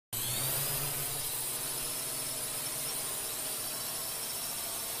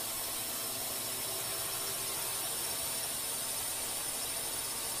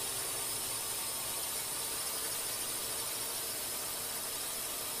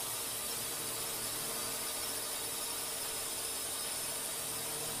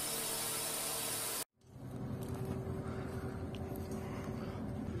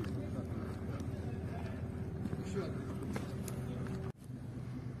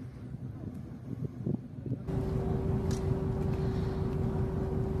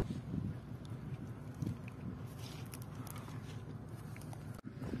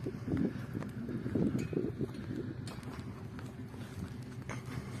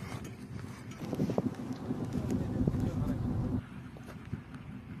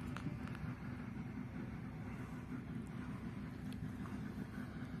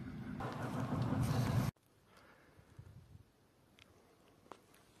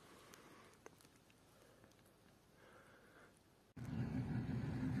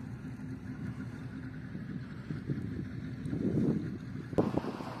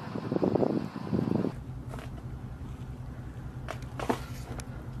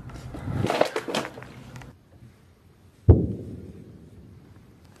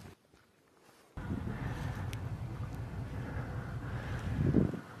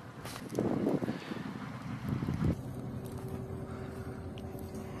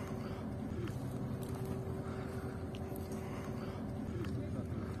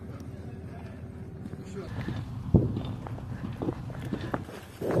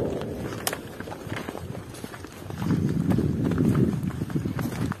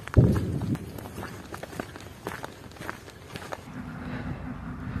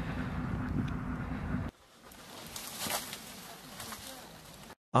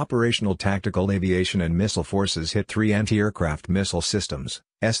Operational Tactical Aviation and Missile Forces hit 3 anti-aircraft missile systems,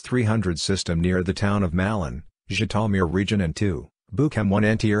 S-300 system near the town of Malin, Zhytomyr region and 2, Buchem 1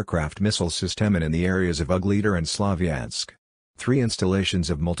 anti-aircraft missile systemin in the areas of Ugledar and Slavyansk. 3 installations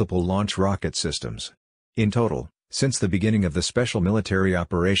of multiple launch rocket systems. In total, since the beginning of the special military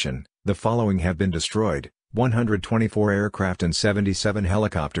operation, the following have been destroyed: 124 aircraft and 77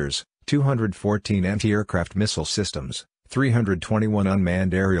 helicopters, 214 anti-aircraft missile systems, 321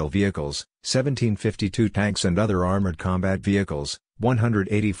 unmanned aerial vehicles, 1752 tanks and other armored combat vehicles,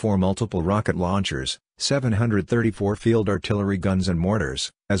 184 multiple rocket launchers, 734 field artillery guns and mortars,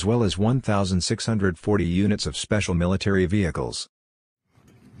 as well as 1,640 units of special military vehicles.